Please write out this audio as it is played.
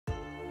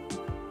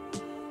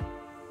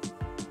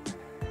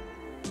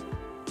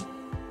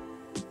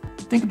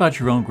Think about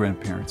your own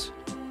grandparents.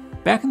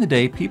 Back in the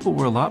day, people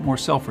were a lot more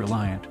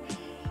self-reliant.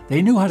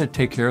 They knew how to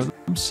take care of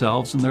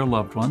themselves and their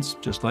loved ones,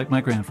 just like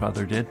my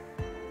grandfather did.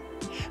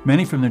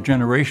 Many from their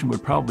generation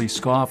would probably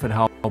scoff at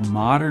how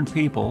modern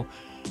people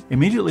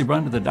immediately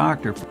run to the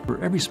doctor for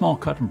every small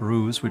cut and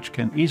bruise, which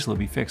can easily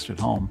be fixed at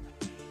home,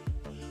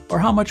 or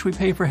how much we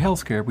pay for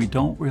health care we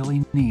don't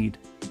really need.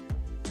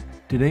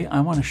 Today, I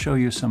want to show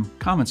you some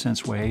common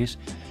sense ways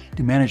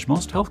to manage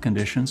most health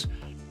conditions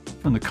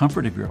from the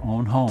comfort of your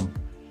own home.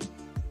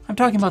 I'm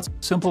talking about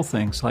simple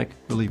things like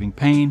relieving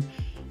pain,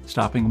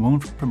 stopping a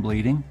wound from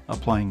bleeding,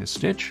 applying a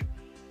stitch,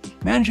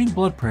 managing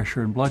blood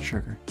pressure and blood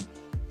sugar,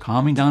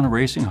 calming down a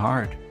racing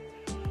heart,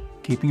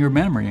 keeping your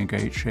memory in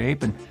great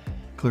shape, and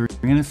clearing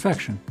an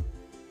infection,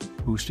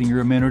 boosting your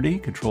immunity,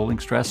 controlling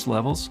stress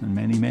levels, and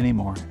many, many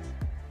more.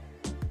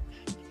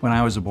 When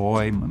I was a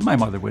boy, my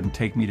mother wouldn't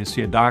take me to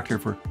see a doctor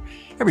for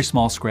every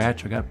small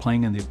scratch I got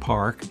playing in the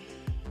park.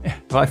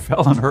 If I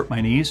fell and hurt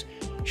my knees,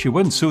 she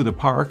wouldn't sue the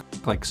park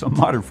like some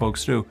modern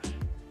folks do.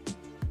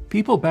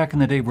 People back in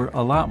the day were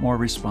a lot more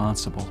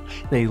responsible.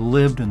 They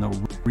lived in the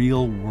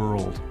real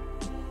world.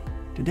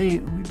 Today,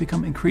 we've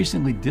become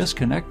increasingly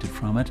disconnected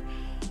from it.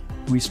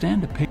 We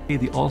stand to pay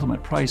the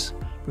ultimate price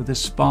for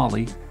this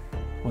folly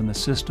when the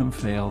system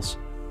fails.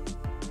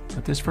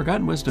 But this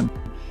forgotten wisdom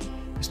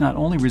is not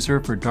only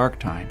reserved for dark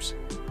times.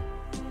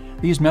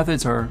 These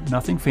methods are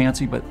nothing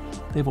fancy, but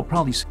they will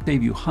probably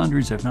save you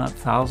hundreds, if not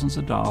thousands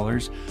of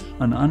dollars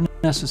on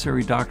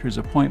unnecessary doctor's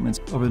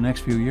appointments over the next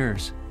few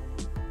years.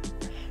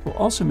 It will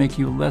also make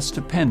you less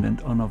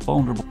dependent on a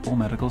vulnerable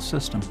medical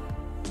system.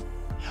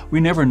 We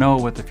never know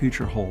what the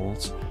future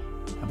holds,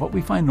 and what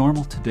we find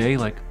normal today,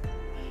 like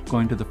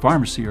going to the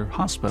pharmacy or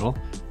hospital,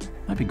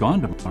 might be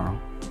gone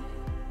tomorrow.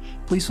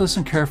 Please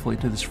listen carefully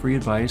to this free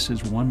advice,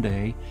 as one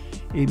day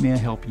it may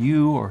help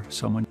you or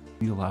someone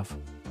you love.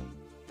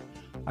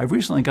 I've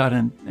recently got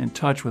in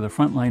touch with a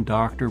frontline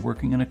doctor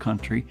working in a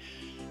country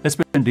that's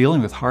been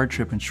dealing with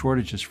hardship and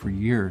shortages for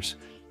years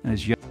and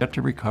is yet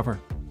to recover.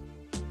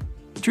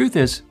 The truth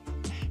is,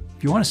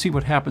 if you want to see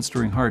what happens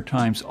during hard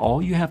times,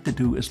 all you have to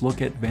do is look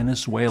at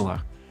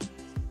Venezuela.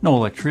 No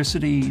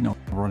electricity, no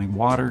running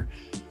water,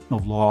 no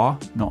law,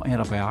 no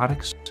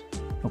antibiotics,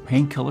 no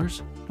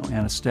painkillers, no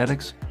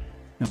anesthetics,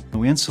 no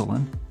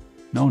insulin,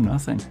 no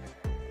nothing.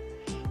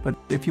 But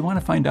if you want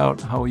to find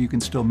out how you can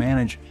still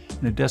manage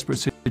in a desperate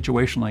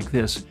situation like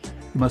this,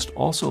 you must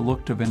also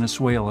look to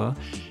Venezuela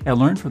and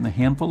learn from the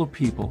handful of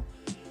people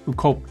who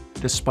cope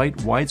despite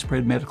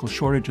widespread medical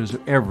shortages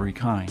of every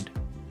kind.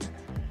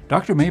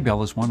 Dr.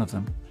 Maybell is one of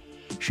them.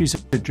 She's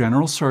a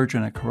general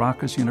surgeon at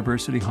Caracas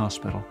University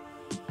Hospital.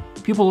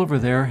 People over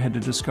there had to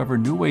discover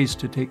new ways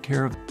to take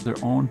care of their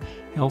own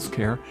health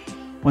care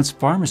once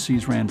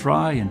pharmacies ran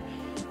dry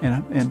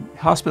and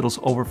hospitals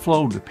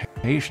overflowed with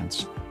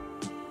patients.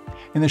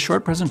 In this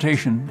short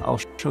presentation, I'll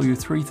show you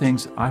 3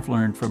 things I've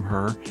learned from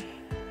her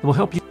that will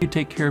help you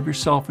take care of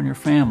yourself and your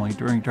family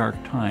during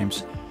dark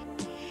times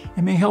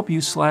and may help you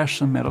slash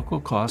some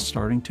medical costs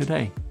starting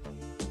today.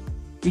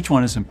 Each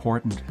one is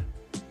important,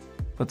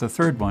 but the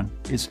third one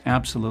is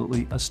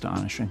absolutely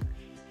astonishing.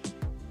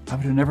 I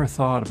would have never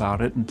thought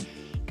about it and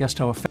guessed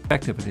how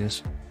effective it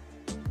is.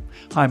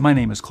 Hi, my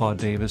name is Claude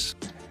Davis.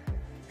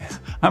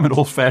 I'm an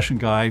old-fashioned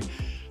guy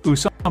who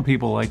some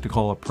people like to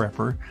call a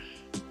prepper,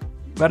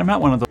 but I'm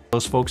not one of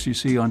those folks you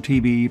see on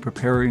TV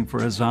preparing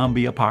for a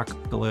zombie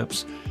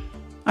apocalypse.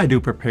 I do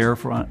prepare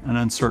for an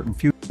uncertain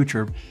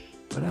future,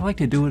 but I like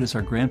to do it as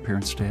our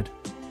grandparents did.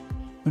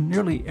 When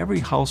nearly every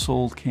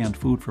household canned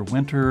food for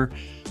winter,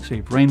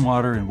 saved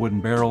rainwater in wooden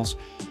barrels,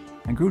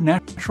 and grew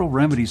natural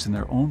remedies in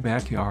their own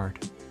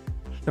backyard.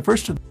 The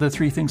first of the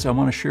 3 things I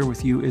want to share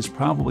with you is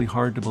probably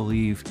hard to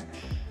believe,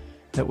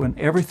 that when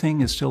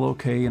everything is still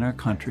okay in our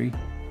country,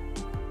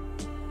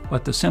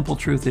 but the simple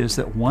truth is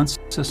that once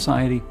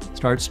society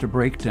starts to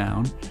break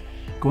down,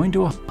 going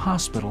to a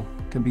hospital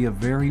can be a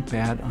very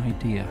bad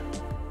idea.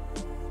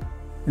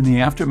 In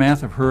the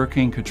aftermath of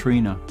Hurricane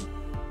Katrina,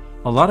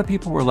 a lot of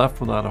people were left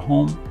without a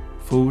home,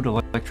 food,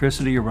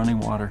 electricity, or running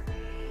water.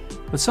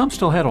 But some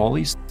still had all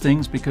these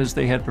things because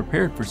they had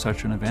prepared for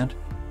such an event.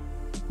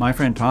 My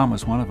friend Tom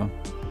was one of them.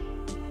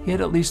 He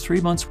had at least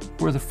 3 months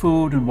worth of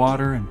food and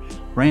water and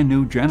a brand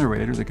new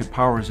generator that could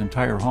power his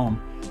entire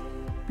home.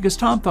 Because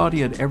Tom thought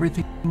he had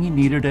everything he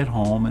needed at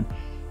home, and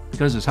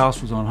because his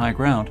house was on high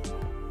ground,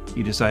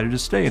 he decided to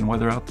stay and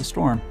weather out the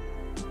storm.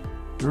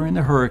 During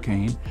the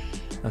hurricane,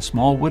 a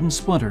small wooden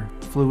splinter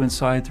flew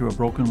inside through a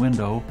broken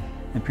window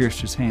and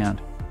pierced his hand.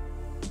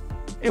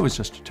 It was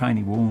just a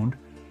tiny wound.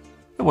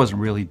 It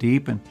wasn't really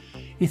deep, and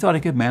he thought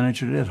he could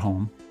manage it at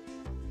home.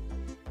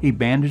 He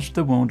bandaged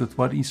the wound with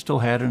what he still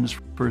had in his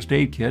first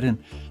aid kit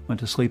and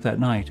went to sleep that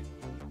night.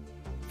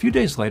 A few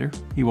days later,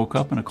 he woke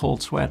up in a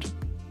cold sweat.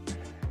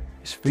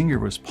 His finger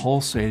was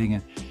pulsating,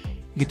 and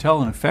you could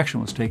tell an infection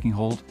was taking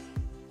hold.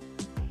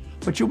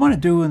 What you want to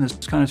do in this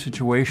kind of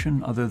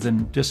situation, other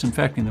than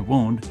disinfecting the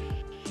wound,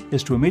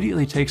 is to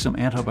immediately take some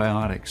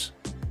antibiotics.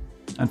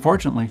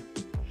 Unfortunately,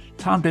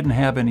 Tom didn't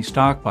have any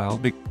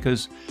stockpiled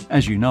because,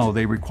 as you know,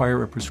 they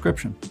require a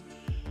prescription.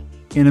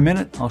 In a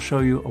minute, I'll show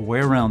you a way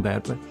around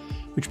that, but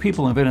which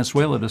people in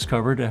Venezuela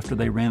discovered after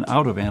they ran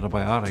out of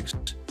antibiotics.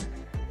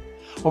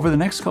 Over the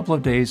next couple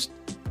of days,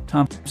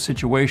 Tom's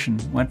situation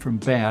went from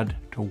bad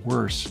to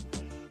worse.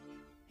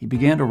 He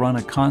began to run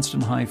a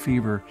constant high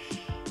fever,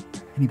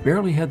 and he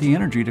barely had the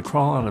energy to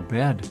crawl out of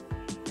bed.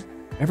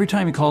 Every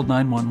time he called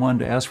 911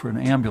 to ask for an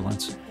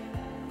ambulance,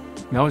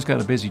 he always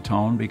got a busy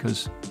tone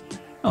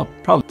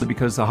probably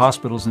because the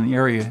hospitals in the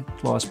area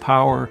lost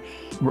power,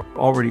 were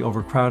already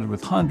overcrowded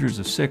with hundreds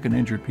of sick and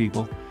injured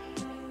people.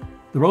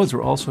 The roads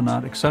were also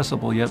not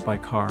accessible yet by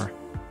car.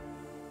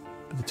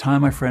 By the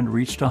time my friend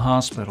reached a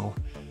hospital,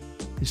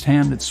 his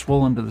hand had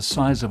swollen to the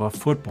size of a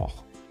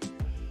football,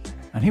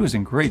 and he was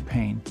in great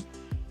pain.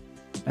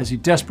 As he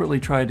desperately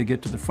tried to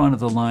get to the front of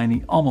the line,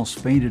 he almost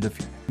fainted a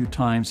few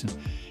times and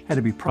had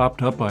to be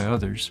propped up by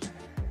others.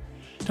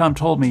 Tom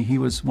told me he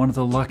was one of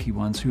the lucky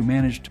ones who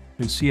managed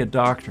to see a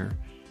doctor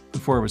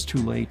before it was too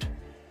late.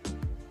 The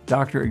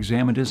doctor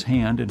examined his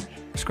hand and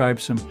prescribed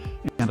some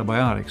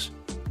antibiotics.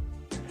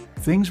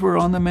 Things were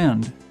on the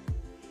mend,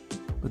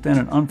 but then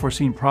an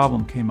unforeseen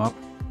problem came up.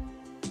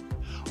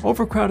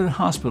 Overcrowded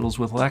hospitals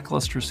with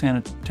lackluster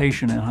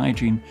sanitation and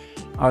hygiene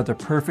are the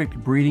perfect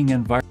breeding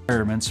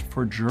environments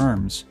for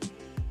germs.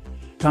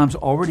 Tom's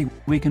already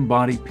weakened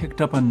body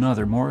picked up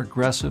another, more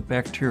aggressive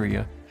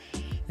bacteria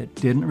that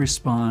didn't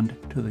respond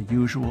to the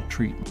usual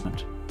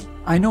treatment.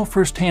 I know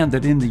firsthand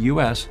that in the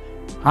U.S.,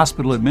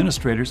 hospital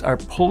administrators are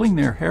pulling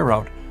their hair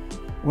out,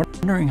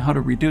 wondering how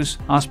to reduce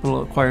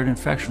hospital-acquired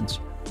infections.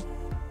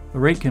 The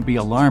rate can be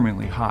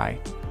alarmingly high.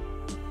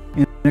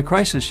 In a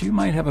crisis, you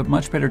might have a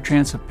much better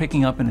chance of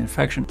picking up an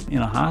infection in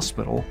a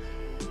hospital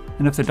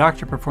than if the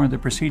doctor performed the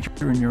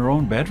procedure in your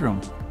own bedroom.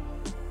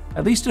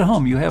 At least at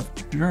home, you have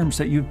germs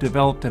that you've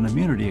developed an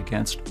immunity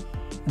against,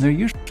 and they're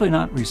usually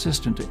not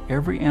resistant to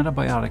every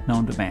antibiotic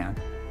known to man.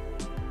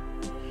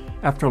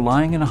 After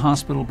lying in a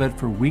hospital bed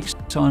for weeks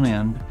on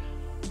end,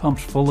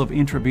 pumped full of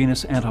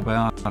intravenous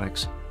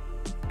antibiotics,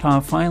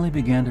 Tom finally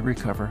began to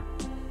recover.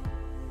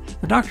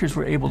 The doctors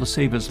were able to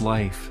save his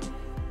life.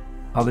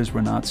 Others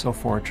were not so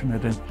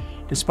fortunate, and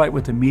despite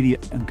what the media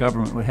and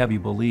government would have you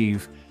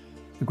believe,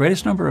 the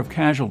greatest number of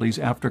casualties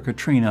after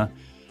Katrina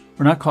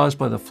were not caused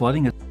by the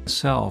flooding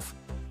itself,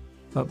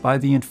 but by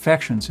the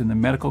infections in the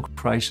medical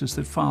crisis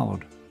that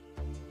followed.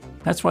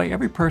 That's why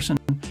every person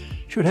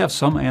should have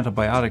some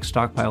antibiotics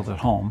stockpiled at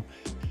home.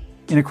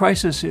 In a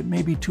crisis, it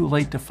may be too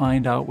late to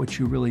find out what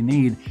you really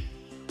need,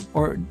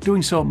 or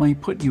doing so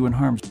might put you in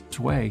harm's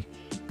way.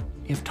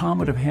 If Tom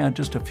would have had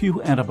just a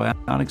few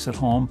antibiotics at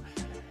home,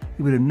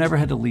 he would have never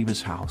had to leave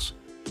his house.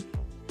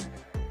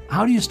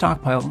 How do you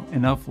stockpile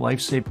enough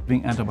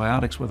life-saving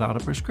antibiotics without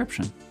a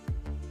prescription?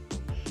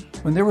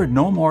 When there were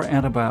no more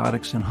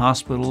antibiotics in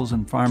hospitals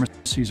and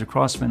pharmacies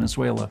across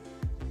Venezuela,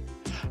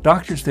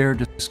 doctors there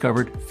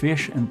discovered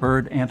fish and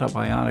bird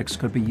antibiotics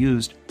could be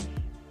used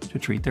to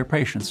treat their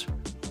patients.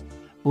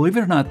 Believe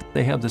it or not,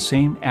 they have the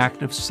same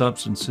active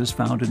substances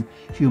found in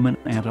human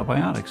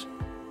antibiotics.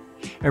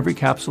 Every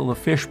capsule of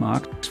fish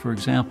mox, for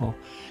example,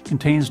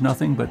 contains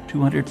nothing but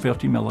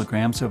 250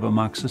 milligrams of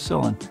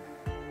amoxicillin,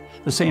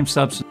 the same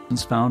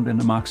substance found in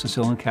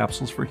amoxicillin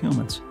capsules for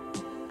humans.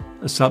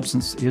 A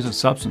substance is a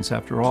substance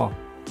after all.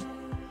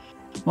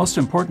 Most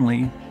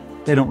importantly,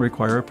 they don't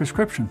require a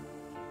prescription.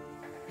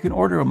 You can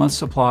order a month's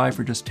supply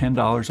for just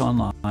 $10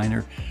 online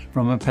or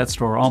from a pet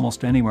store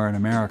almost anywhere in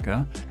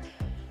America.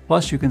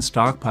 Plus, you can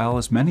stockpile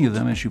as many of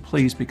them as you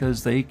please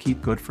because they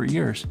keep good for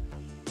years.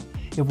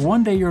 If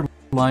one day your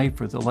life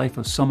or the life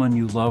of someone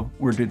you love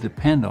were to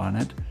depend on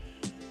it,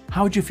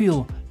 how would you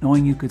feel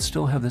knowing you could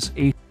still have this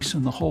ace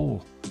in the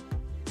hole?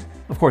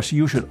 Of course,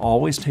 you should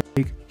always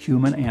take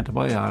human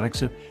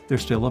antibiotics if they're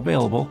still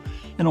available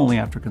and only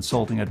after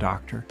consulting a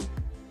doctor.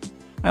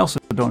 I also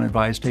don't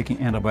advise taking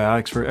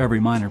antibiotics for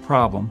every minor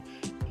problem.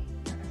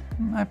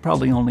 I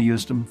probably only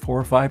used them 4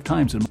 or 5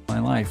 times in my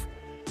life.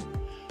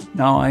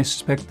 Now, I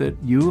suspect that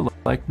you,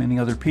 like many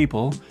other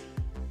people,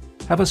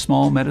 have a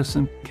small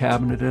medicine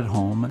cabinet at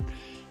home.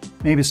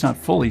 Maybe it's not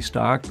fully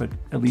stocked, but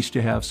at least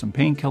you have some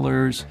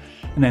painkillers,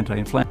 an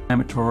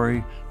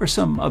anti-inflammatory, or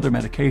some other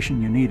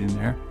medication you need in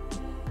there.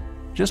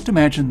 Just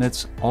imagine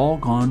that's all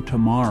gone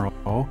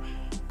tomorrow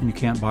and you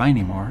can't buy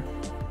anymore.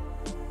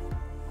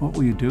 What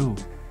will you do?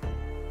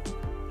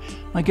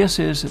 My guess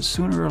is that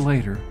sooner or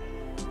later,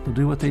 you'll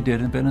do what they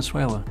did in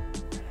Venezuela.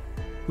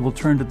 You will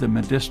turn to the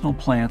medicinal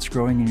plants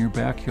growing in your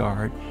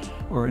backyard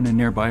or in a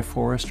nearby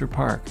forest or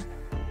park.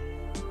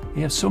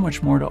 They have so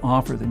much more to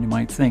offer than you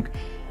might think,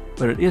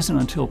 but it isn't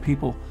until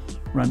people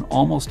run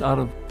almost out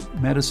of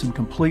medicine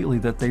completely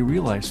that they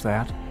realize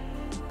that.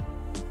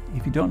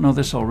 If you don't know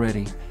this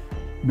already,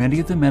 many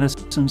of the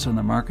medicines on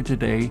the market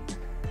today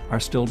are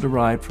still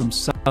derived from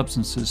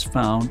substances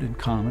found in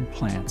common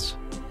plants.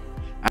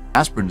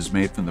 Aspirin is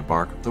made from the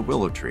bark of the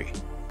willow tree,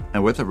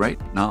 and with the right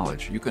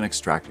knowledge, you can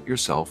extract it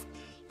yourself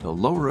to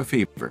lower a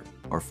fever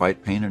or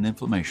fight pain and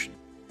inflammation.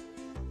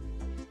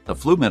 The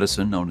flu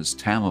medicine known as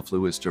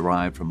Tamiflu is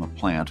derived from a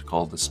plant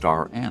called the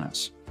star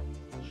anise.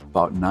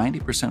 About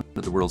 90%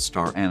 of the world's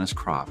star anise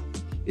crop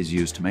is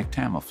used to make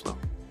Tamiflu.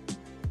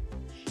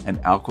 An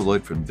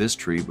alkaloid from this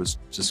tree was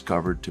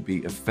discovered to be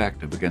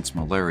effective against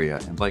malaria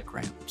and leg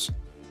cramps.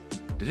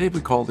 Today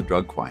we call the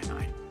drug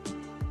quinine.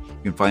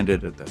 You can find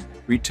it at the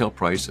retail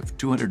price of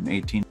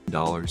 $218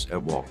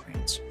 at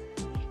Walgreens.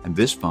 And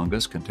this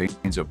fungus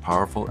contains a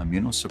powerful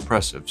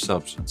immunosuppressive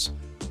substance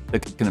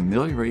that can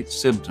ameliorate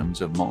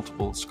symptoms of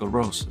multiple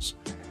sclerosis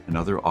and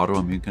other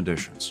autoimmune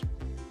conditions.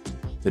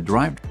 The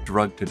derived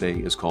drug today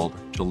is called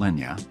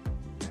Gilenya,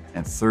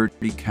 and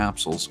 30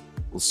 capsules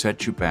will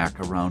set you back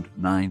around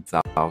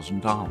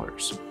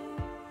 $9,000.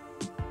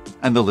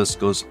 And the list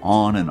goes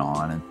on,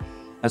 and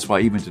that's why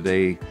even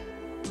today,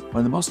 one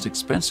of the most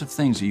expensive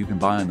things that you can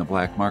buy on the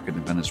black market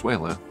in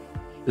Venezuela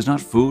is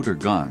not food or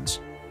guns,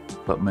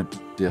 but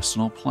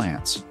medicinal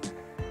plants.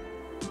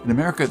 In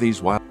America,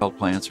 these wild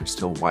plants are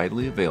still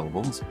widely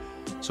available,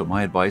 so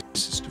my advice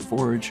is to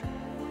forage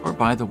or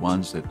buy the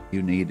ones that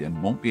you need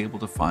and won't be able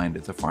to find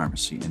at the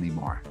pharmacy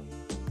anymore.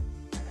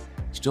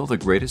 Still, the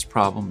greatest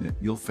problem that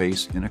you'll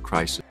face in a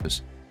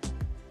crisis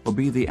will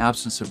be the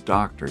absence of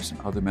doctors and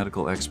other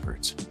medical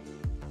experts.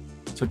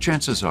 So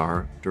chances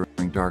are,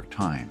 during dark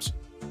times,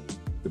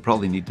 you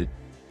probably need to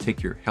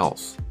take your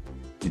health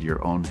into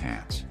your own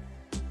hands.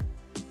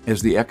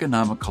 As the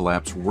economic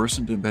collapse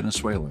worsened in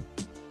Venezuela,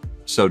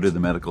 so did the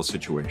medical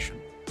situation.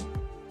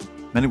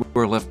 Many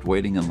were left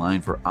waiting in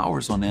line for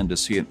hours on end to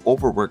see an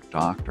overworked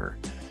doctor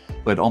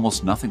who had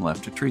almost nothing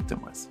left to treat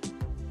them with.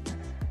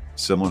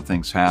 Similar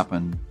things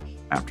happened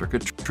after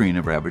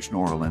Katrina ravaged New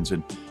Orleans,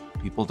 and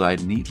people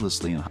died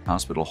needlessly in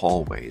hospital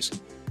hallways,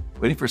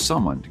 waiting for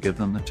someone to give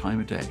them the time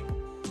of day.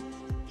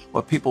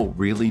 What people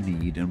really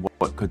need and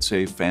what could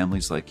save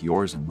families like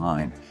yours and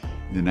mine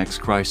in the next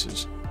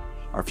crisis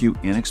are a few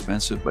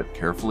inexpensive but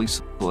carefully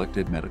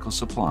selected medical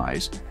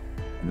supplies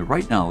and the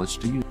right knowledge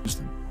to use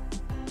them.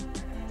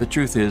 The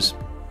truth is,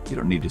 you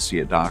don't need to see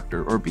a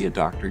doctor or be a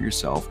doctor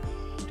yourself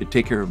to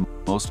take care of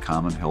most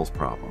common health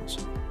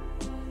problems.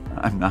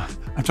 I'm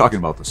talking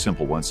about the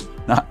simple ones,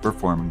 not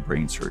performing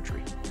brain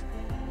surgery.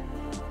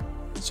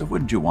 So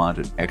wouldn't you want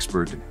an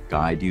expert to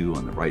guide you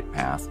on the right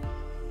path,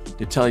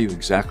 to tell you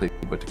exactly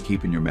what to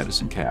keep in your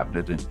medicine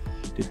cabinet, and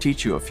to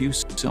teach you a few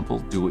simple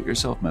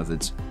do-it-yourself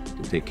methods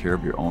to take care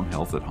of your own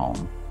health at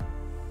home?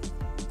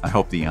 I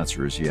hope the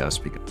answer is yes,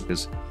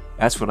 because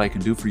that's what I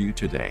can do for you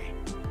today.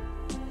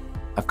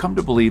 I've come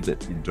to believe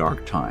that in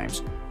dark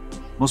times,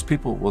 most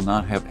people will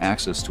not have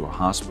access to a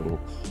hospital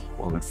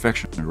while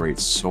infection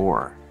rates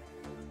soar.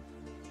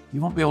 You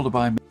won't be able to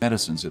buy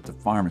medicines at the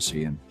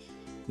pharmacy, and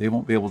they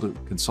won't be able to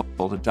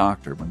consult a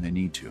doctor when they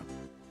need to.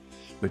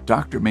 With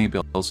Dr.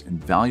 Maybell's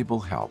invaluable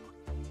help,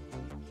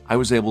 I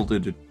was able to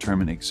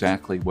determine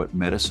exactly what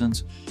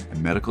medicines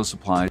and medical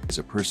supplies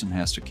a person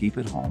has to keep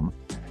at home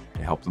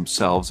to help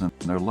themselves and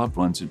their loved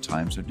ones in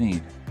times of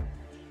need,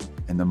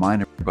 and the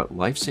minor but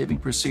life-saving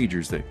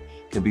procedures that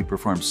can be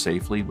performed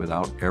safely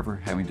without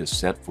ever having to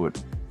set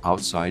foot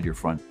outside your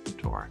front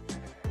door.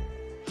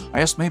 I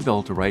asked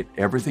Maybell to write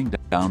everything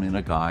down in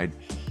a guide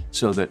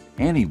so that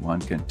anyone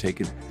can take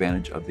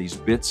advantage of these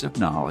bits of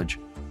knowledge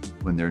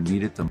when they're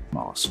needed the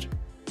most.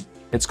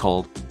 It's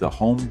called The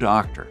Home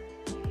Doctor,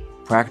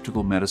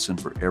 practical medicine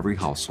for every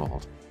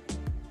household.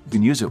 You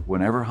can use it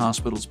whenever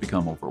hospitals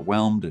become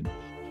overwhelmed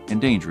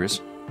and dangerous,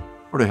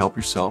 or to help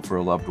yourself or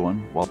a loved one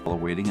while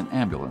awaiting an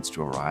ambulance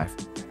to arrive.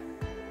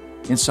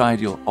 Inside,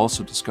 you'll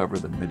also discover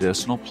the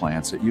medicinal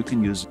plants that you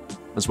can use,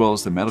 as well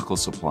as the medical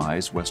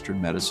supplies,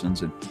 Western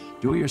medicines, and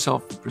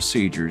do-it-yourself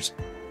procedures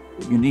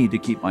that you need to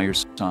keep by your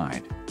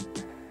side.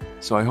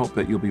 So I hope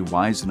that you'll be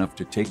wise enough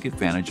to take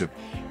advantage of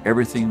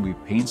everything we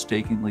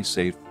painstakingly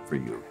saved for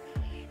you,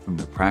 from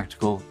the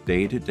practical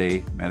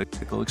day-to-day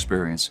medical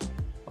experience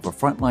of a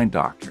frontline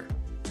doctor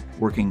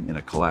working in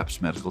a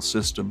collapsed medical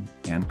system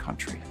and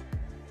country.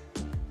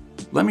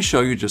 Let me show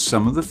you just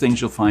some of the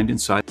things you'll find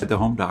inside the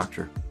Home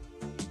Doctor.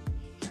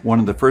 One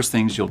of the first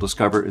things you'll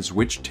discover is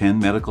which 10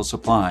 medical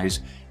supplies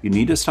you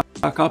need to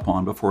stock up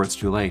on before it's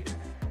too late.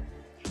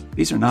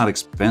 These are not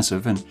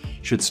expensive and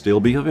should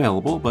still be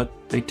available, but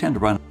they tend to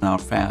run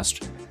out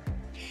fast.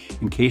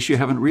 In case you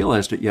haven't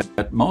realized it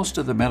yet, most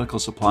of the medical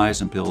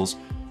supplies and pills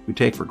we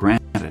take for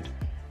granted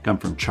come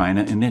from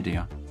China and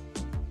India.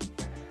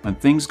 When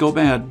things go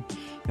bad,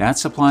 that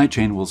supply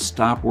chain will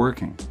stop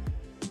working,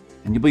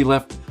 and you'll be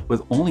left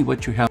with only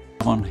what you have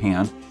on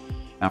hand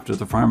after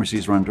the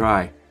pharmacies run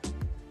dry.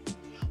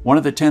 One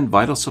of the 10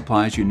 vital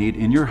supplies you need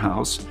in your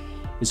house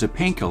is a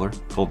painkiller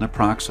called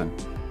naproxen,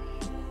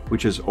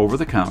 which is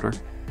over-the-counter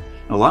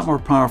and a lot more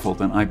powerful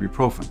than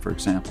ibuprofen, for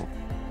example.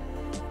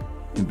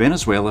 In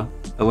Venezuela,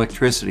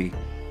 electricity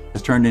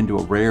has turned into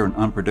a rare and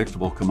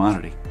unpredictable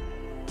commodity.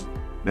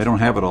 They don't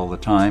have it all the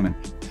time, and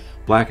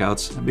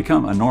blackouts have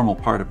become a normal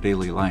part of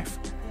daily life.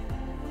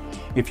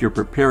 If you're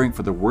preparing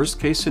for the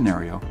worst-case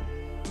scenario,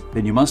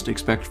 then you must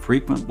expect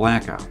frequent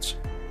blackouts.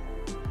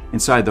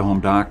 Inside the Home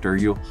Doctor,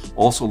 you'll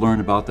also learn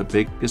about the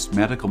biggest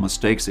medical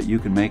mistakes that you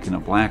can make in a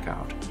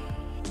blackout,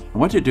 and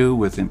what to do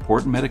with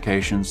important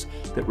medications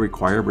that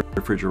require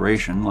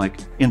refrigeration, like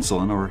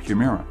insulin or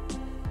Humira.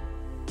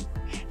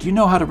 Do you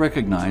know how to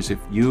recognize if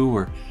you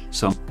or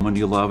someone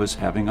you love is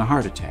having a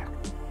heart attack?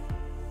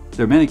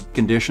 There are many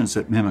conditions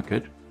that mimic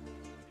it.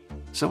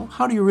 So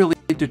how do you really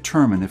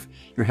determine if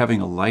you're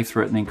having a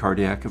life-threatening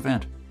cardiac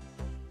event?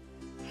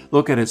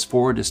 Look at its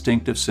 4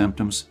 distinctive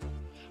symptoms.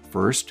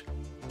 First,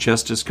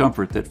 chest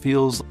discomfort that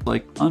feels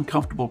like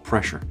uncomfortable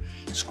pressure,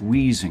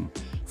 squeezing,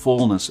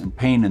 fullness, and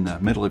pain in the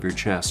middle of your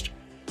chest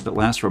that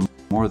lasts for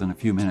more than a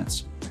few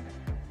minutes.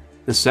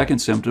 The second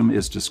symptom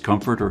is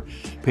discomfort or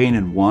pain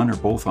in one or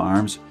both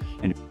arms,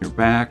 in your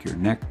back, your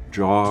neck,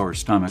 jaw, or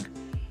stomach.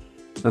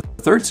 The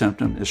third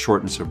symptom is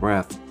shortness of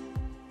breath.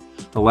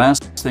 The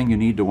last thing you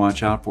need to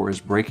watch out for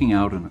is breaking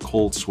out in a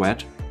cold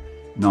sweat,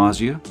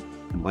 nausea,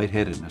 and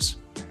lightheadedness.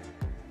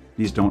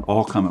 These don't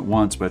all come at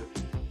once, but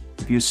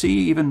if you see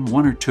even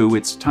 1 or 2,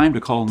 it's time to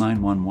call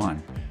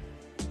 911.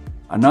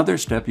 Another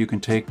step you can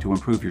take to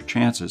improve your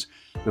chances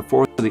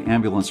before the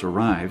ambulance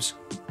arrives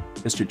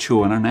is to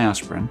chew on an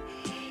aspirin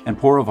and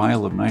pour a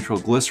vial of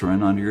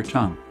nitroglycerin under your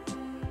tongue.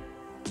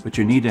 But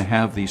you need to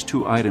have these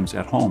 2 items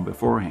at home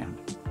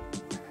beforehand.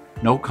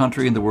 No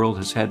country in the world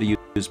has had to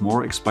use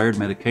more expired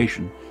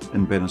medication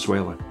than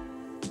Venezuela.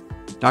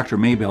 Dr.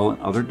 Maybell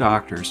and other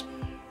doctors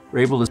were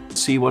able to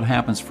see what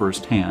happens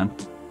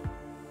firsthand,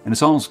 and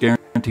it's almost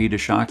guaranteed to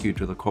shock you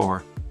to the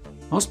core.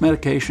 Most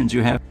medications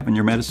you have in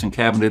your medicine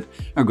cabinet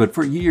are good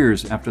for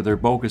years after their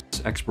bogus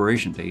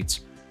expiration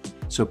dates,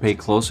 so pay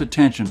close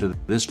attention to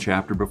this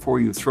chapter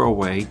before you throw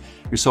away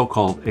your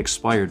so-called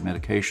expired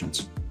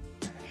medications,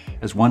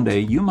 as one day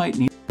you might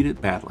need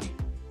it badly.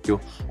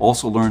 You'll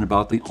also learn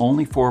about the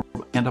only 4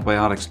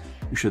 antibiotics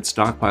you should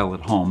stockpile at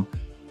home,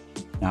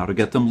 now to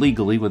get them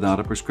legally without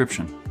a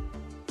prescription.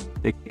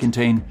 They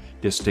contain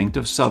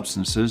distinctive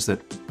substances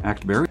that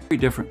act very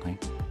differently.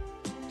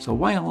 So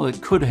while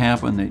it could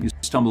happen that you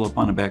stumble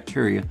upon a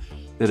bacteria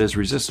that is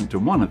resistant to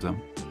one of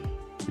them,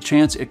 the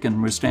chance it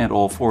can withstand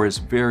all 4 is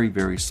very,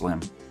 very slim.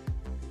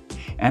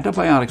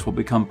 Antibiotics will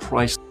become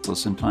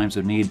priceless in times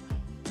of need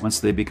once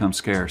they become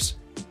scarce.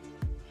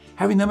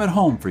 Having them at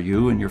home for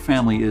you and your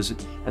family is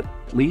at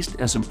least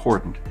as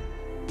important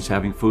as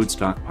having food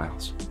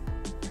stockpiles.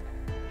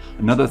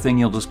 Another thing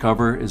you'll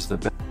discover is the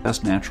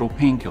best natural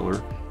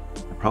painkiller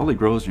that probably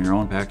grows in your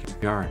own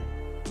backyard.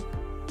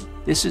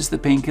 This is the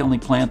pain-killing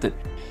plant that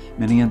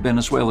many in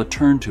Venezuela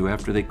turned to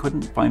after they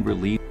couldn't find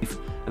relief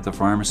at the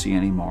pharmacy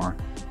anymore.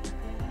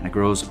 And it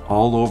grows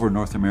all over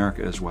North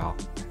America as well.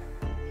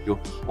 You'll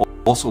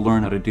also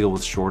learn how to deal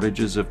with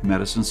shortages of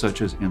medicine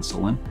such as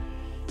insulin,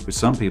 which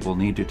some people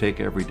need to take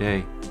every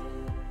day.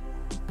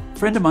 A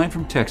friend of mine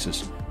from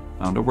Texas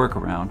found a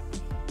workaround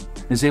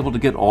and is able to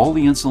get all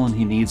the insulin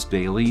he needs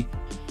daily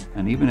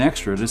and even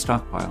extra to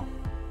stockpile.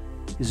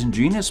 His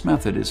ingenious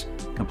method is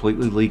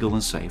completely legal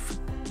and safe.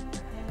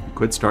 You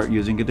could start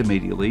using it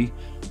immediately,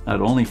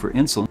 not only for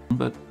insulin,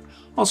 but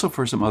also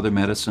for some other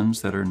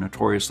medicines that are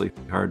notoriously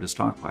hard to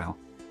stockpile.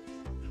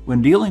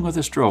 When dealing with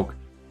a stroke,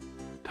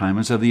 time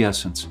is of the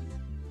essence,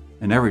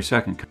 and every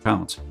second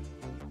counts.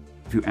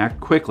 If you act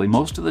quickly,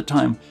 most of the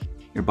time,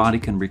 your body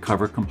can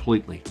recover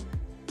completely.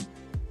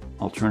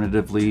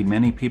 Alternatively,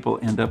 many people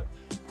end up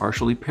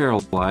partially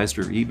paralyzed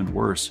or even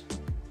worse.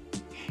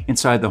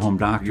 Inside the home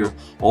doctor, you'll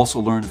also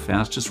learn the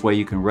fastest way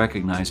you can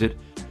recognize it,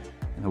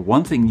 and the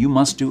one thing you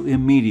must do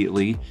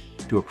immediately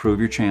to improve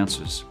your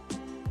chances.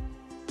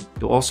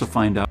 You'll also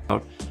find out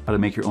how to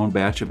make your own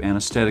batch of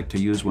anesthetic to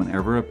use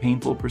whenever a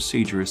painful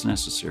procedure is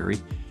necessary.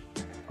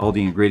 All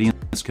the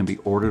ingredients can be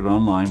ordered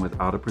online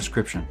without a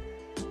prescription.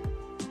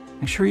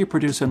 Make sure you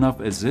produce enough,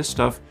 as this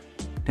stuff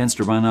tends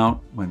to run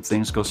out when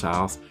things go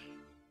south,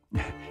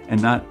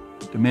 and not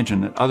to mention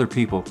that other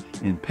people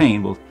in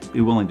pain will be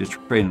willing to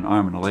trade an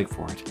arm and a leg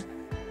for it.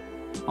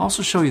 I'll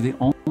also show you the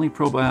only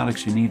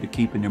probiotics you need to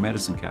keep in your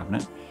medicine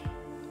cabinet.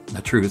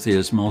 The truth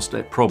is, most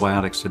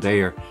probiotics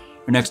today are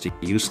next to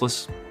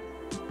useless,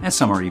 and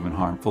some are even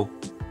harmful.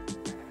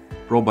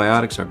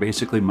 Probiotics are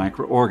basically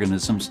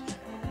microorganisms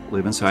that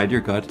live inside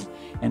your gut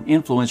and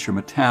influence your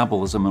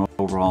metabolism and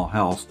overall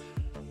health.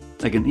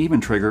 They can even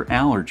trigger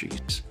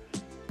allergies.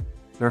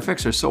 Their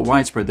effects are so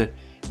widespread that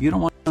you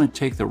don't want to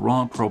take the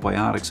wrong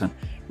probiotics and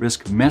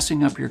risk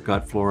messing up your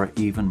gut flora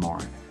even more.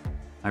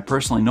 I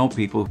personally know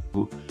people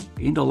who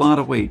gained a lot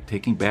of weight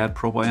taking bad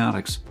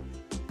probiotics.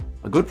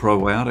 A good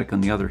probiotic,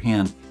 on the other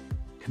hand,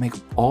 can make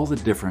all the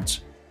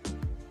difference.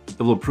 It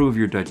will improve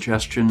your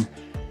digestion,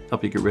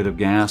 help you get rid of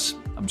gas,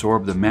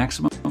 absorb the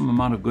maximum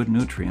amount of good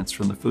nutrients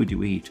from the food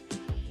you eat,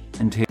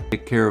 and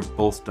take care of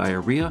both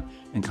diarrhea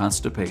and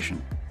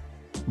constipation.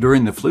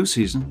 During the flu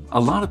season, a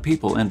lot of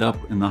people end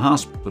up in the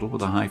hospital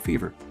with a high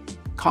fever,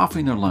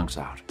 coughing their lungs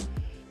out.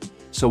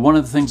 So one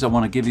of the things I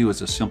want to give you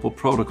is a simple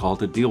protocol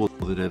to deal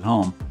with it at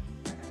home.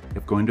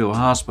 If going to a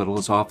hospital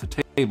is off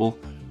the table,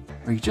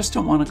 or you just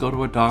don't want to go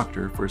to a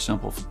doctor for a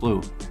simple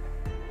flu,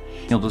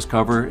 you'll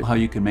discover how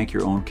you can make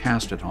your own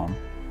cast at home.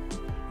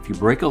 If you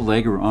break a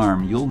leg or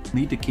arm, you'll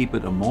need to keep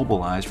it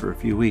immobilized for a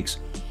few weeks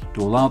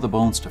to allow the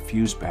bones to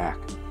fuse back.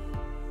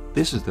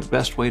 This is the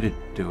best way to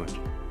do it.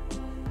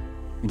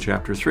 In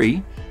Chapter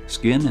 3,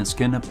 Skin and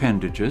Skin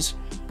Appendages,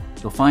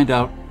 you'll find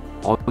out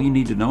all you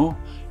need to know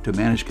to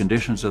manage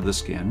conditions of the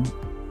skin,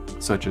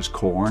 such as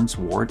corns,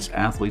 warts,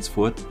 athlete's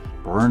foot,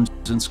 burns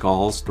and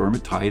scalds,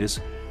 dermatitis,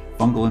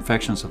 fungal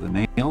infections of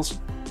the nails,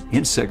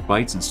 insect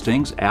bites and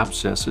stings,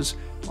 abscesses,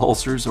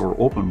 ulcers, or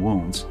open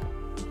wounds.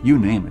 You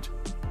name it.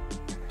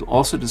 You'll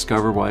also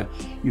discover why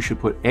you should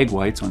put egg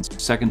whites on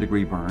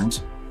second-degree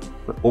burns,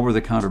 put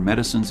over-the-counter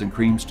medicines and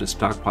creams to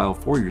stockpile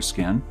for your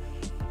skin,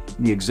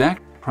 and the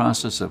exact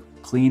process of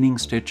cleaning,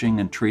 stitching,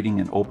 and treating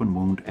an open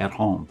wound at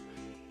home.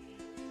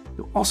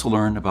 You'll also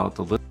learn about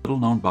the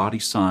little-known body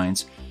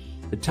signs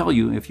that tell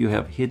you if you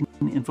have hidden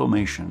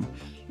inflammation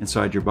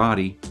inside your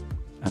body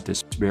at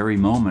this very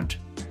moment.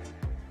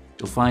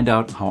 You'll find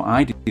out how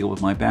I deal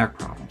with my back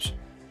problems.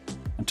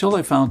 Until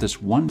I found this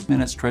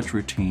 1-minute stretch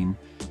routine,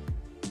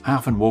 I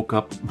often woke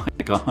up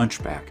like a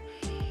hunchback,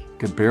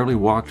 could barely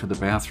walk to the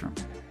bathroom.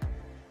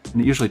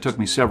 And it usually took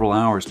me several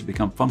hours to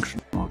become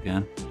functional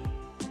again.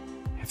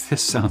 If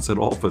this sounds at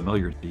all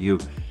familiar to you,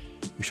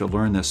 you should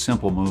learn this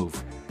simple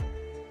move.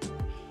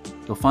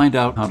 You'll find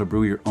out how to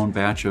brew your own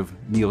batch of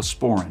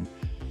Neosporin.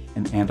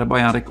 An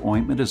antibiotic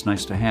ointment is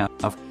nice to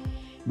have.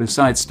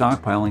 Besides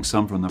stockpiling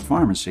some from the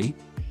pharmacy,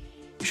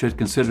 you should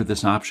consider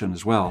this option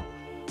as well.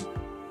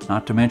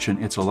 Not to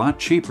mention, it's a lot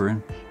cheaper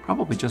and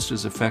probably just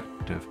as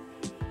effective.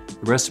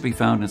 The recipe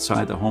found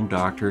inside the Home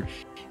Doctor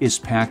is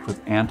packed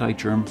with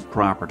anti-germ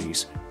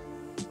properties,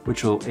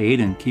 which will aid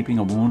in keeping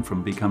a wound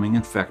from becoming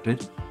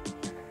infected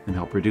and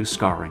help reduce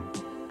scarring.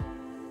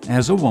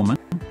 As a woman,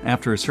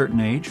 after a certain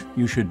age,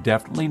 you should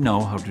definitely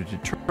know how to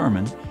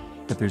determine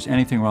if there's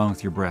anything wrong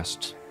with your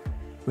breasts.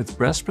 With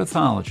breast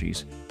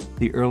pathologies,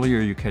 the earlier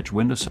you catch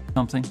wind of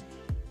something,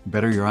 the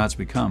better your odds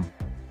become.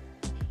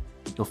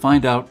 You'll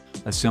find out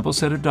a simple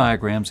set of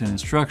diagrams and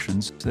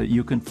instructions that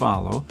you can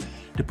follow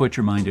to put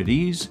your mind at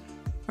ease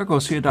or go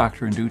see a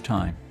doctor in due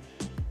time.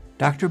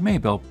 Dr.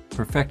 Maybell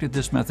perfected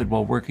this method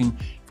while working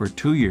for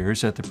 2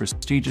 years at the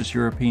prestigious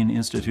European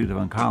Institute of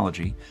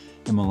Oncology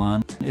in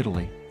Milan,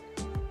 Italy.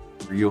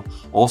 You'll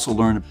also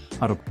learn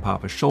how to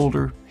pop a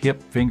shoulder,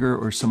 hip, finger,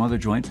 or some other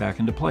joint back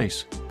into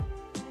place.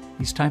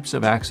 These types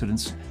of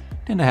accidents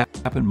tend to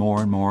happen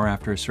more and more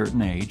after a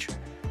certain age.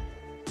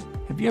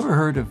 Have you ever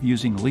heard of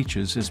using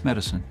leeches as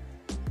medicine?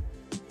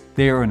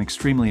 They are an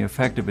extremely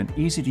effective and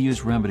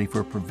easy-to-use remedy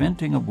for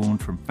preventing a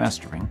wound from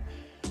festering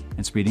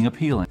and speeding up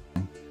healing.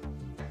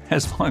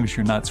 As long as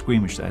you're not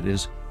squeamish, that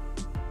is.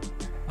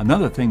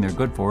 Another thing they're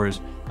good for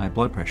is high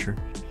blood pressure.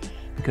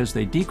 Because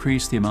they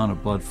decrease the amount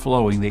of blood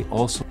flowing, they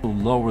also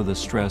lower the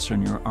stress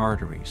on your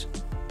arteries.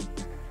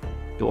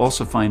 You'll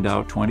also find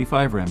out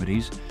 25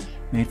 remedies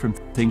made from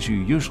things you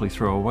usually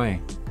throw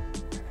away.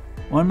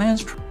 One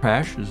man's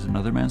trash is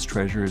another man's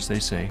treasure, as they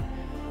say.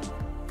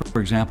 For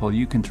example,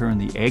 you can turn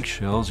the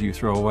eggshells you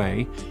throw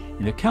away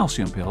into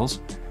calcium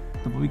pills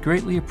that will be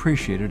greatly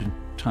appreciated in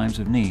times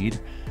of need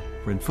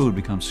when food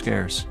becomes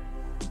scarce.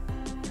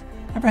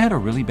 Ever had a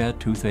really bad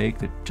toothache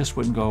that just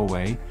wouldn't go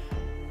away?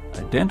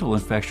 A dental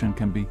infection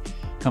can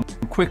become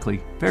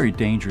quickly very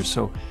dangerous,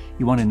 so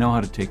you want to know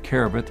how to take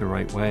care of it the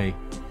right way.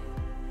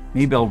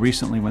 Maybell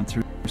recently went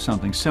through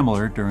something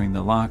similar during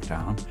the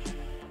lockdown.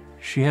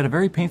 She had a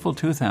very painful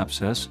tooth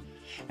abscess,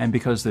 and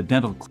because the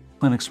dental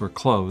clinics were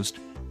closed,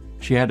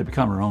 she had to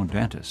become her own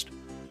dentist.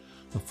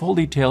 The full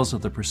details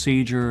of the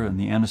procedure and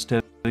the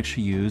anesthetics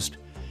she used,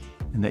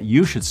 and that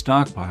you should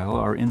stockpile,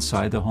 are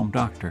inside the Home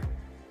Doctor.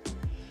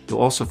 You'll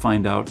also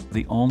find out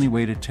the only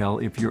way to tell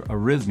if your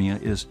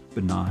arrhythmia is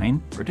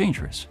benign or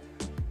dangerous.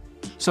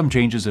 Some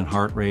changes in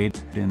heart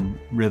rate and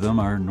rhythm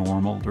are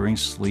normal during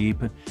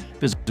sleep,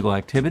 physical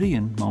activity,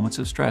 and moments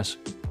of stress.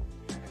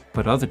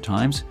 But other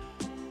times,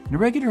 an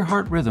irregular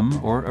heart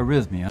rhythm or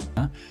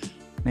arrhythmia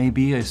may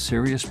be a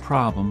serious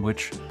problem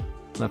which,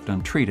 left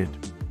untreated,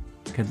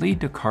 can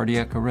lead to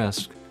cardiac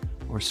arrest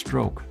or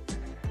stroke.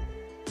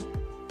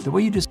 The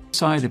way you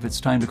decide if it's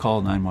time to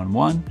call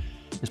 911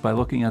 is by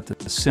looking at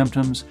the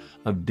symptoms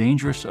of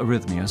dangerous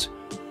arrhythmias,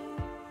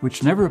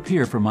 which never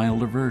appear for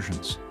milder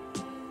versions.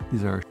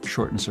 These are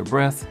shortness of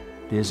breath,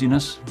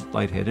 dizziness,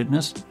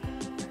 lightheadedness,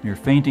 near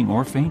fainting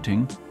or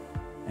fainting,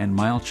 and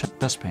mild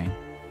chest pain.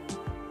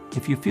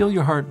 If you feel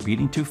your heart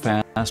beating too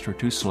fast or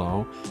too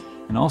slow,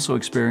 and also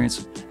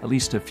experience at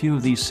least a few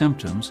of these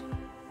symptoms,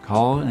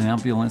 call an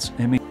ambulance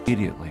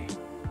immediately.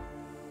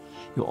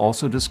 You'll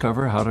also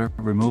discover how to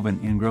remove an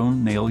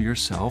ingrown nail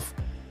yourself.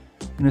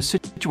 In a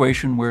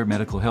situation where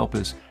medical help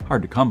is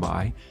hard to come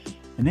by,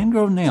 an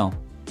ingrown nail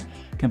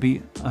can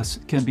be a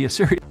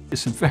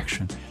serious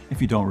infection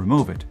if you don't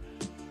remove it.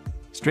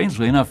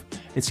 Strangely enough,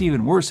 it's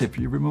even worse if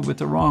you remove it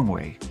the wrong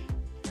way.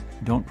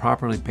 Don't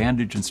properly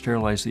bandage and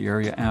sterilize the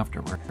area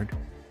afterward.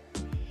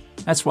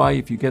 That's why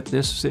if you get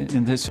this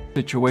in this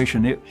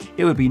situation,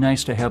 it would be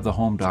nice to have the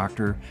Home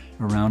Doctor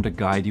around to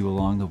guide you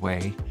along the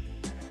way.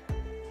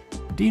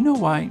 Do you know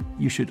why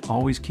you should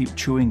always keep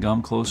chewing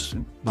gum close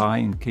by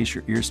in case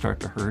your ears start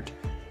to hurt?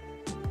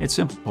 It's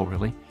simple,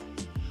 really.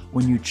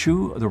 When you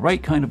chew the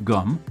right kind of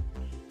gum,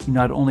 you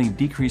not only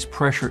decrease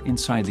pressure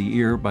inside the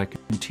ear by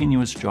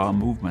continuous jaw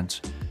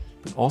movements,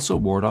 but also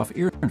ward off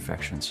ear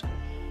infections.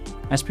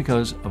 That's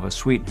because of a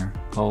sweetener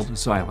called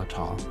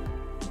xylitol.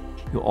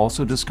 You'll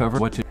also discover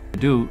what to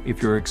do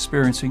if you're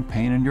experiencing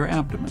pain in your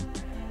abdomen.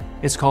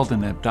 It's called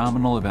an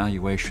abdominal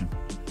evaluation,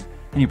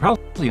 and you've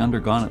probably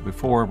undergone it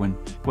before when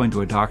going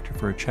to a doctor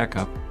for a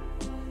checkup.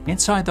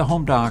 Inside the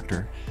home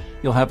doctor,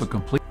 you'll have a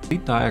complete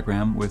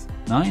diagram with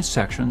 9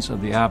 sections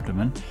of the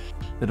abdomen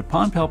that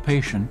upon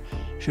palpation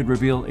should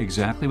reveal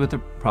exactly what the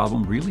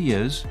problem really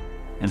is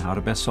and how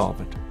to best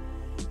solve it.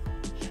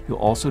 You'll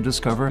also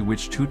discover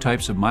which 2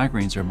 types of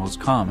migraines are most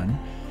common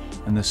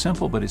and the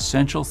simple but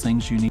essential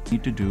things you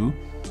need to do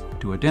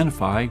to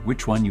identify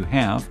which one you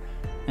have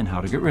and how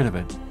to get rid of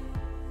it.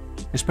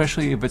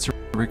 Especially if it's a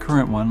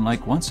recurrent one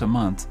like once a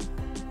month,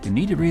 you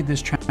need to read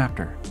this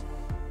chapter.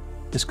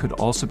 This could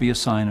also be a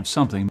sign of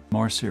something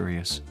more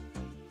serious.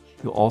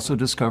 You'll also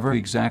discover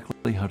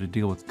exactly how to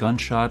deal with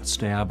gunshot,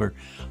 stab, or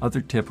other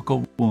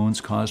typical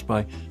wounds caused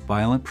by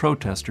violent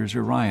protesters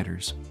or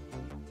rioters.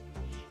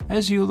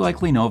 As you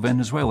likely know,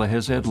 Venezuela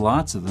has had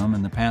lots of them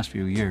in the past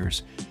few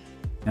years,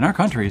 and our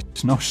country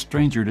is no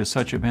stranger to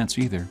such events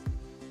either.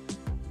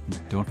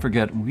 Don't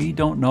forget, we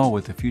don't know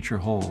what the future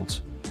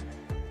holds.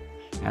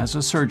 As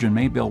a surgeon,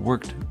 Maybelle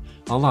worked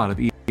a lot of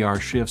ER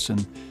shifts,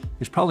 and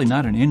there's probably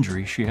not an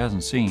injury she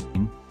hasn't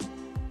seen.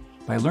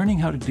 By learning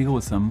how to deal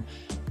with them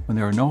when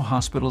there are no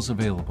hospitals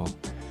available,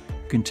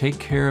 you can take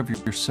care of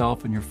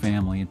yourself and your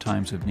family in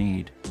times of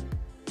need.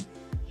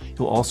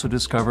 You'll also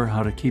discover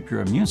how to keep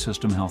your immune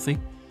system healthy.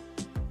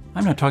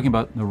 I'm not talking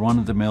about the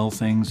run-of-the-mill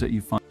things that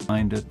you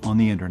find on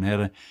the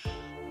internet.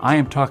 I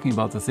am talking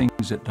about the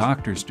things that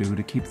doctors do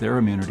to keep their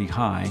immunity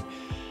high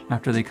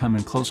after they come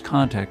in close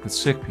contact with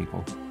sick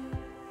people.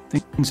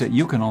 Things that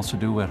you can also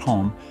do at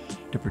home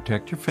to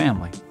protect your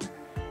family.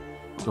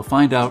 You'll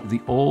find out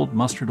the old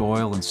mustard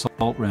oil and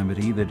salt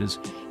remedy that is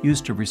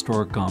used to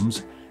restore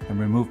gums and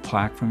remove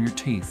plaque from your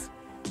teeth.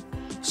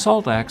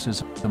 Salt acts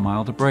as a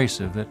mild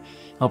abrasive that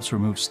helps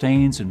remove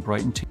stains and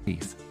brighten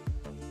teeth.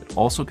 It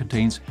also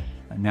contains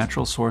a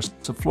natural source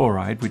of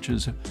fluoride, which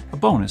is a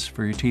bonus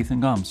for your teeth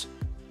and gums.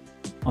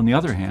 On the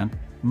other hand,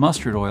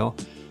 mustard oil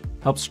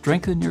helps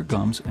strengthen your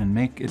gums and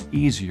make it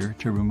easier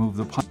to remove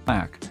the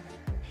plaque.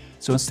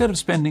 So instead of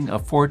spending a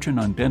fortune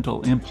on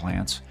dental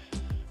implants,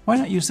 why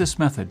not use this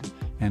method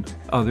and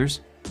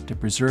others to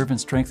preserve and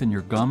strengthen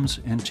your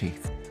gums and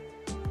teeth?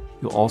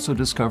 You'll also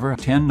discover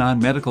 10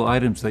 non-medical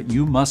items that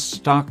you must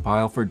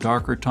stockpile for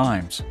darker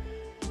times.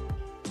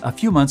 A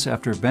few months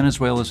after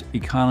Venezuela's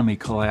economy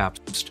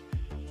collapsed,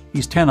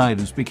 these 10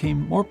 items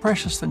became more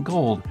precious than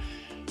gold,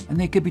 and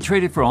they could be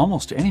traded for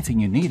almost anything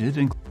you needed,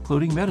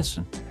 including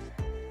medicine.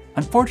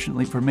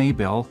 Unfortunately for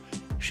Maybelle,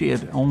 she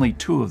had only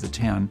 2 of the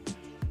 10,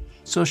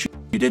 so she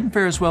didn't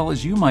fare as well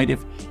as you might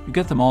if you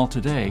get them all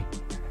today.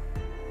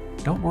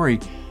 Don't worry,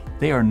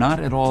 they are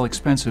not at all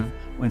expensive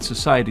when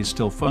society is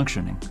still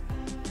functioning.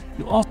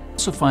 You'll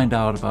also find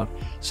out about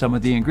some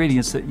of the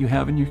ingredients that you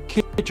have in your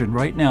kitchen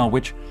right now,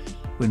 which,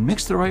 when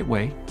mixed the right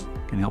way,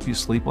 can help you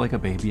sleep like a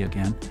baby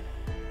again,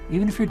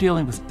 even if you're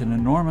dealing with an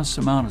enormous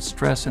amount of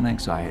stress and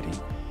anxiety.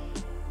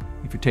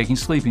 If you're taking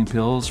sleeping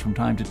pills from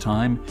time to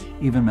time,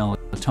 even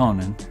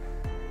melatonin,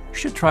 you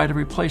should try to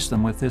replace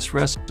them with this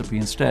recipe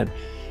instead,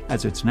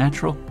 as it's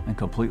natural and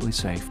completely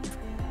safe.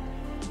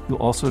 You'll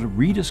also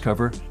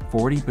rediscover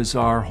 40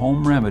 bizarre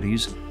home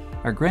remedies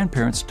our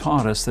grandparents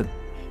taught us that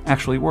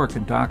actually work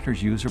and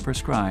doctors use or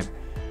prescribe.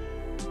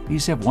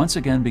 These have once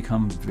again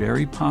become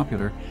very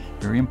popular,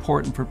 very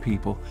important for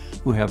people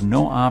who have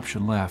no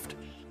option left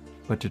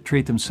but to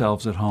treat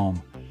themselves at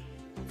home.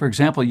 For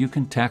example, you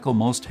can tackle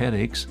most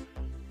headaches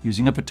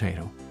using a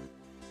potato,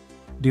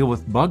 deal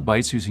with bug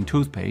bites using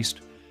toothpaste,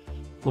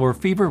 lower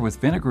fever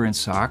with vinegar and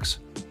socks,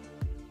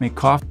 make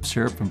cough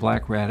syrup from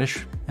black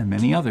radish, and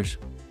many others.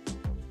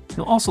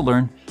 You'll also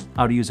learn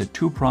how to use a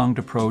 2-pronged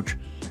approach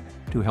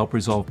to help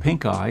resolve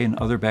pink eye and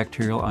other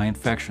bacterial eye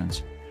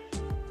infections.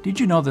 Did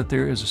you know that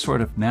there is a sort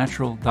of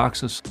natural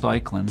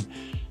doxycycline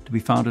to be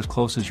found as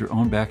close as your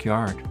own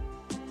backyard?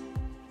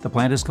 The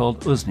plant is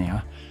called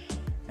usnea,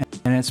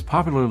 and it's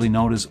popularly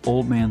known as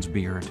old man's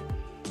beard.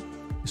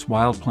 This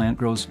wild plant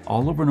grows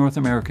all over North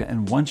America,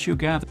 and once you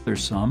gather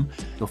some,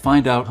 you'll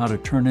find out how to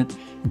turn it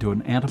into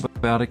an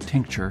antibiotic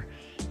tincture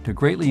to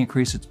greatly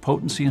increase its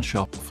potency and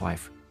shelf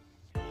life.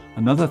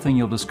 Another thing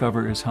you'll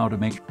discover is how to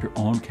make your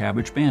own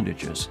cabbage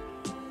bandages.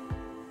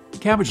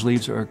 Cabbage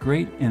leaves are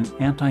great and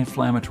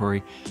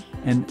anti-inflammatory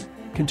and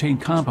contain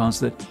compounds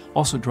that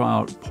also draw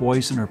out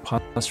poison or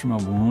pus from a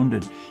wound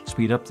and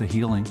speed up the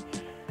healing.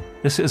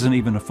 This isn't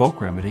even a folk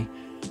remedy.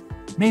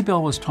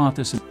 Maybelle was taught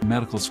this in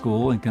medical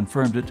school and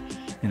confirmed it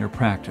in her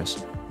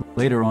practice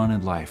later on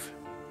in life.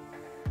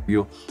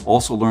 You'll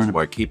also learn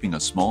about keeping a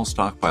small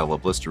stockpile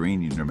of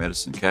Listerine in your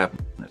medicine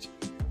cabinet.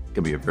 It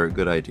can be a very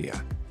good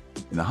idea.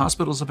 In the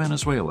hospitals of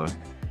Venezuela,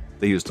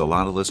 they used a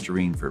lot of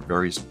Listerine for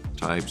various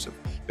types of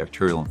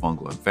bacterial and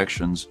fungal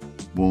infections,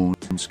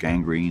 wounds,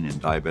 gangrene, and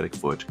diabetic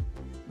foot,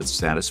 with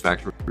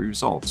satisfactory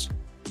results,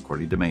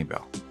 according to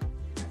Maybelle.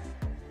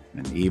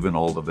 And even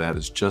all of that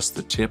is just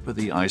the tip of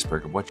the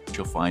iceberg of what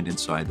you'll find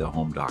inside the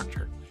home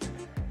doctor.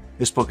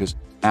 This book is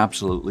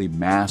absolutely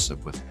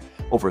massive, with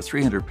over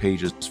 300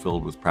 pages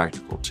filled with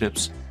practical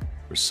tips,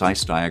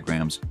 precise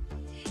diagrams,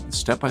 and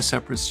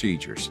step-by-step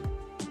procedures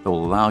that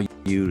will allow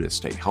you to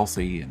stay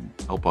healthy and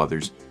help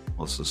others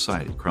while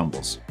society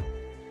crumbles.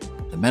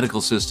 The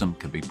medical system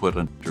can be put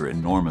under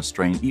enormous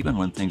strain even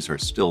when things are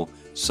still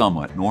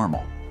somewhat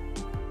normal.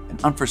 An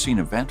unforeseen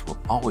event will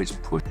always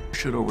push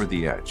it over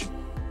the edge.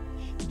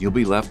 You'll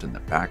be left in the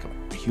back of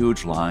a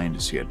huge line to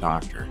see a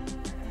doctor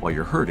while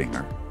you're hurting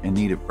or in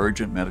need of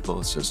urgent medical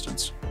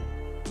assistance.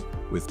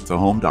 With the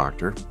home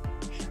doctor,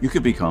 you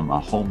can become a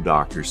home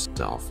doctor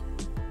yourself.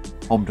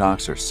 Home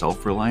docs are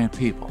self-reliant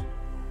people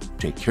who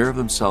take care of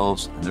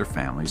themselves and their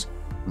families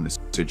when the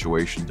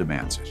situation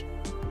demands it.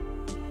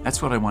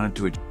 That's what I wanted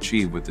to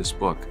achieve with this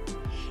book,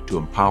 to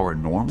empower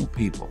normal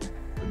people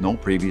with no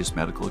previous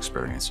medical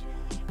experience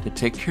to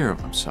take care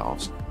of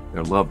themselves,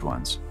 their loved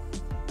ones,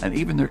 and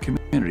even their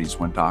communities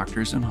when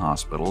doctors and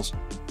hospitals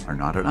are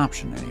not an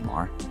option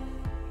anymore.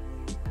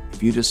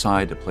 If you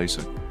decide to place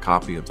a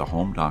copy of The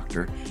Home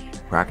Doctor,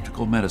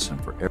 Practical Medicine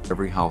for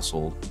Every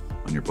Household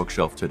on your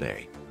bookshelf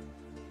today,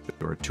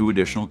 there are 2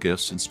 additional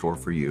gifts in store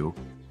for you,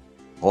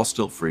 all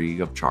still free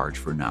of charge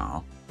for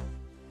now.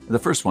 The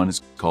first one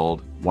is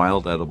called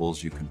Wild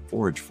Edibles You Can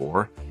Forage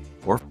For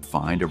or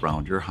Find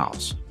Around Your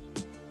House.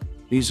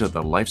 These are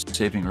the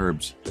life-saving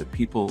herbs that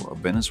people of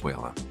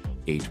Venezuela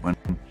ate when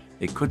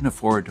they couldn't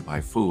afford to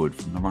buy food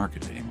from the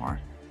market anymore.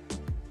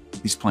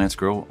 These plants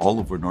grow all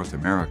over North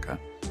America,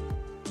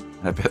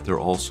 and I bet they're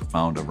also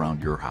found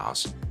around your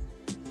house.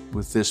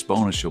 With this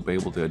bonus, you'll be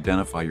able to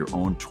identify your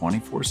own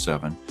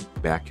 24/7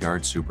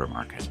 backyard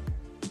supermarket.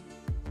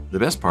 The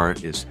best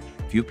part is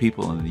few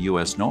people in the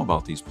U.S. know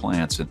about these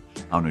plants and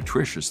how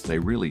nutritious they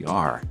really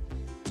are,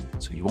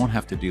 so you won't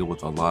have to deal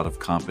with a lot of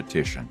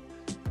competition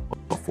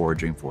while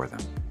foraging for them.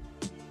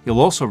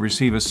 You'll also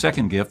receive a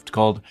second gift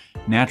called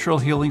Natural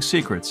Healing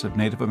Secrets of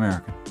Native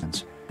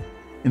Americans.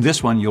 In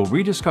this one, you'll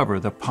rediscover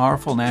the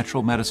powerful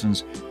natural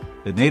medicines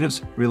that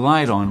natives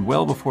relied on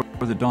well before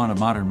the dawn of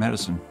modern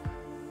medicine.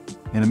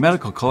 In a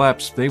medical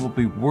collapse, they will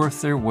be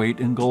worth their weight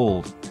in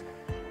gold.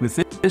 With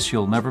this,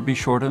 you'll never be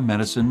short of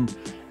medicine,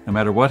 no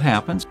matter what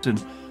happens, and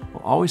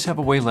will always have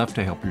a way left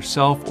to help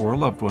yourself or a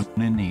loved one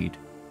in need.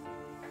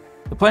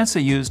 The plants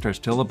they used are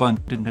still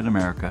abundant in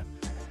America.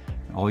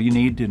 All you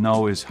need to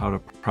know is how to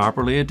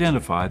properly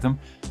identify them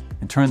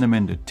and turn them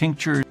into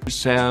tinctures,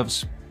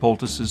 salves,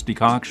 poultices,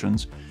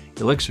 decoctions,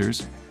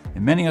 elixirs,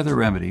 and many other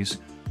remedies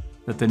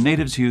that the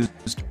natives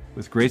used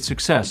with great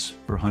success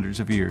for hundreds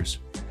of years.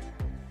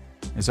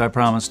 As I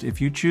promised, if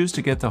you choose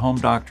to get the Home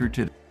Doctor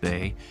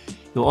today,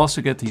 you'll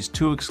also get these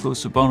 2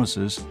 exclusive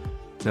bonuses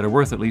that are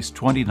worth at least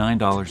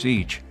 $29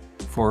 each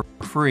for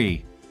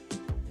free,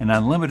 and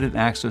unlimited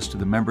access to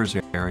the members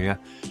area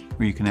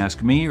where you can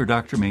ask me or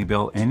Dr.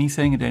 Maybell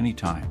anything at any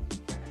time.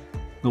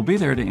 We'll be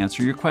there to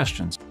answer your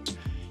questions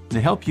and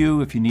to help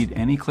you if you need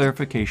any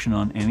clarification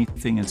on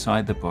anything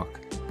inside the book.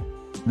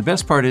 And the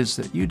best part is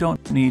that you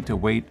don't need to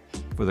wait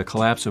for the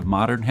collapse of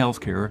modern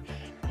healthcare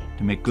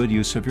to make good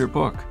use of your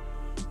book.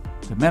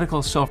 The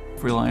medical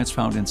self-reliance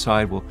found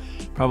inside will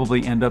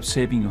probably end up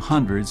saving you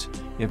hundreds,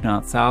 if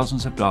not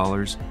thousands of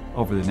dollars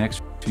over the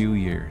next few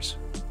years.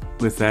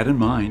 With that in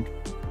mind,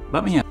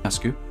 let me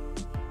ask you,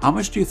 how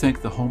much do you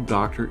think the Home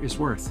Doctor is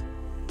worth?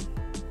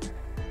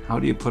 How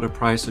do you put a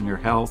price on your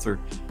health or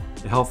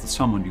the health of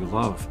someone you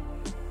love?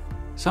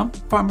 Some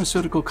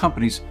pharmaceutical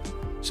companies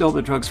sell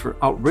their drugs for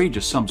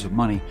outrageous sums of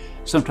money,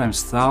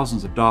 sometimes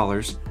thousands of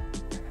dollars,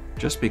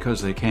 just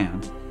because they can.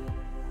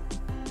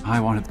 I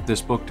wanted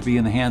this book to be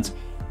in the hands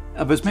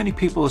of as many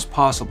people as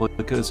possible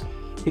because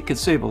it could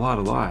save a lot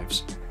of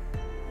lives.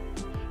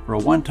 For a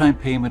one-time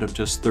payment of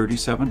just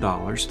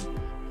 $37,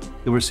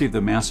 you'll receive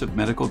the massive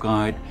medical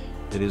guide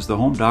that is the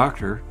Home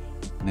Doctor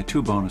and the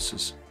 2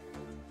 bonuses.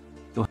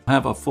 You'll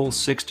have a full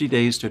 60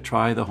 days to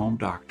try the Home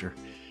Doctor,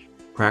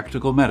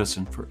 Practical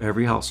Medicine for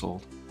Every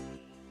Household.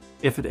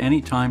 If at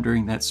any time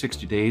during that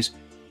 60 days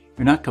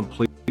you're not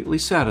completely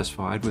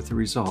satisfied with the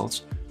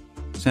results,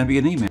 send me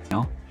an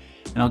email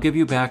and I'll give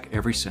you back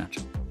every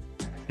cent.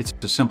 It's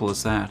as simple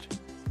as that.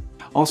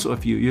 Also,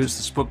 if you use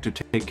this book to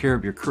take care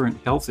of your current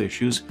health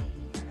issues,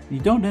 and you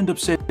don't end up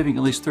saving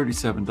at least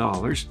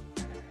 $37,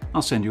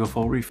 I'll send you a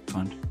full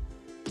refund.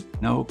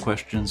 No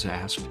questions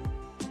asked.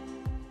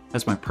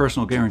 That's my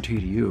personal guarantee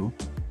to you.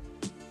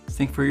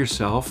 Think for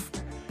yourself,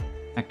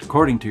 act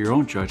according to your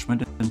own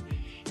judgment,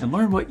 and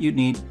learn what you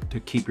need to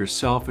keep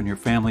yourself and your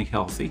family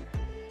healthy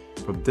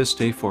from this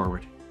day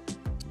forward.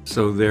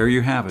 So there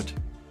you have it.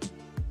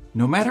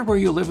 No matter where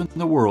you live in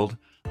the world,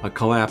 a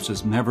collapse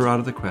is never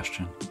out of the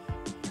question.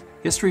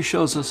 History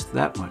shows us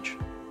that much.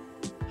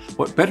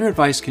 What better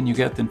advice can you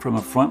get than from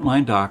a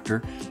frontline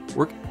doctor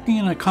working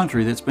in a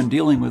country that's been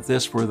dealing with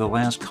this for the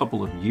last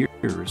couple of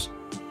years?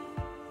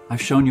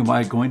 I've shown you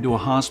why going to a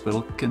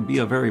hospital can be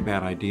a very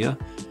bad idea,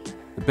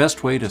 the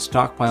best way to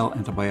stockpile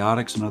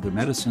antibiotics and other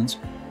medicines,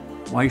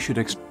 why you should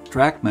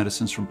extract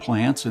medicines from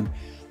plants, and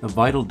the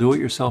vital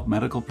do-it-yourself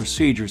medical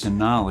procedures and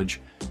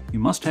knowledge you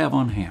must have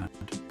on hand.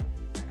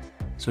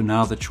 So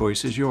now the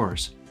choice is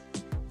yours.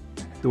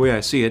 The way I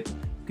see it,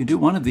 you can do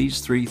one of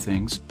these 3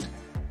 things.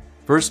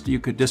 First, you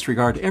could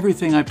disregard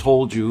everything I've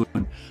told you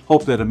and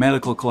hope that a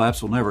medical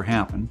collapse will never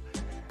happen.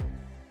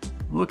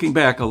 Looking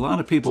back, a lot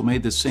of people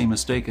made this same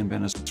mistake in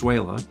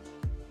Venezuela,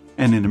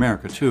 and in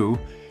America too,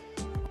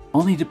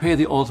 only to pay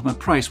the ultimate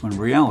price when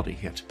reality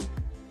hit.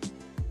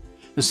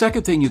 The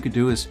second thing you could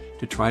do is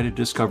to try to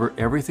discover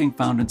everything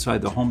found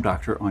inside the home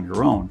doctor on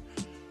your own.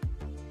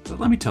 But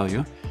let me tell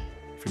you,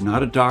 if you're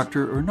not a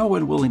doctor or no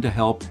one willing to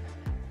help,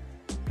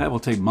 that will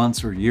take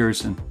months or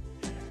years and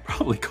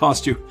probably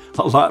cost you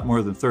a lot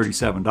more than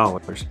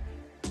 $37.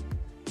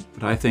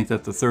 But I think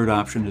that the third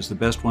option is the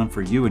best one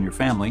for you and your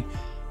family.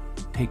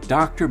 Take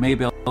Dr.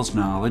 Maybell's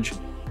knowledge,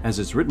 as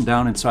it's written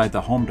down inside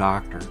the home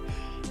doctor,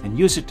 and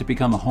use it to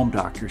become a home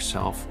doc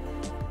yourself.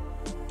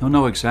 You'll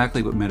know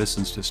exactly what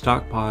medicines to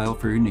stockpile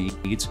for your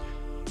needs,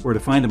 where to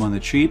find them on the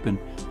cheap, and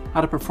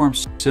how to perform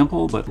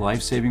simple but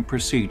life-saving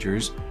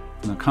procedures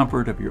from the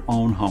comfort of your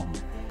own home.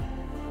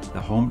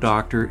 The home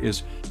doctor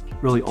is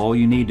really all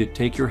you need to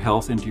take your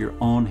health into your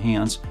own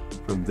hands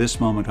from this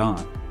moment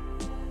on.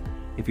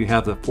 If you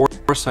have the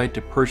foresight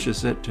to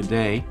purchase it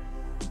today,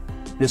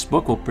 this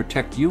book will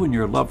protect you and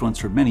your loved ones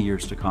for many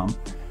years to come.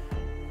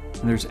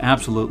 And there's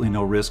absolutely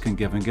no risk in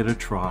giving it a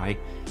try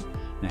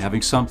and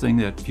having something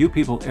that few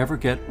people ever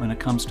get when it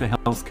comes to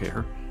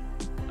healthcare,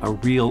 a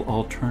real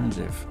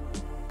alternative.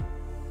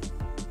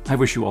 I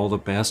wish you all the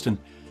best, and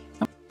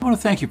I want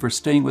to thank you for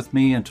staying with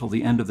me until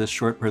the end of this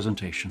short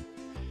presentation.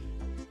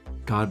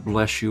 God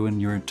bless you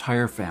and your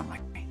entire family.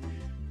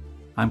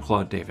 I'm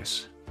Claude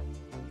Davis.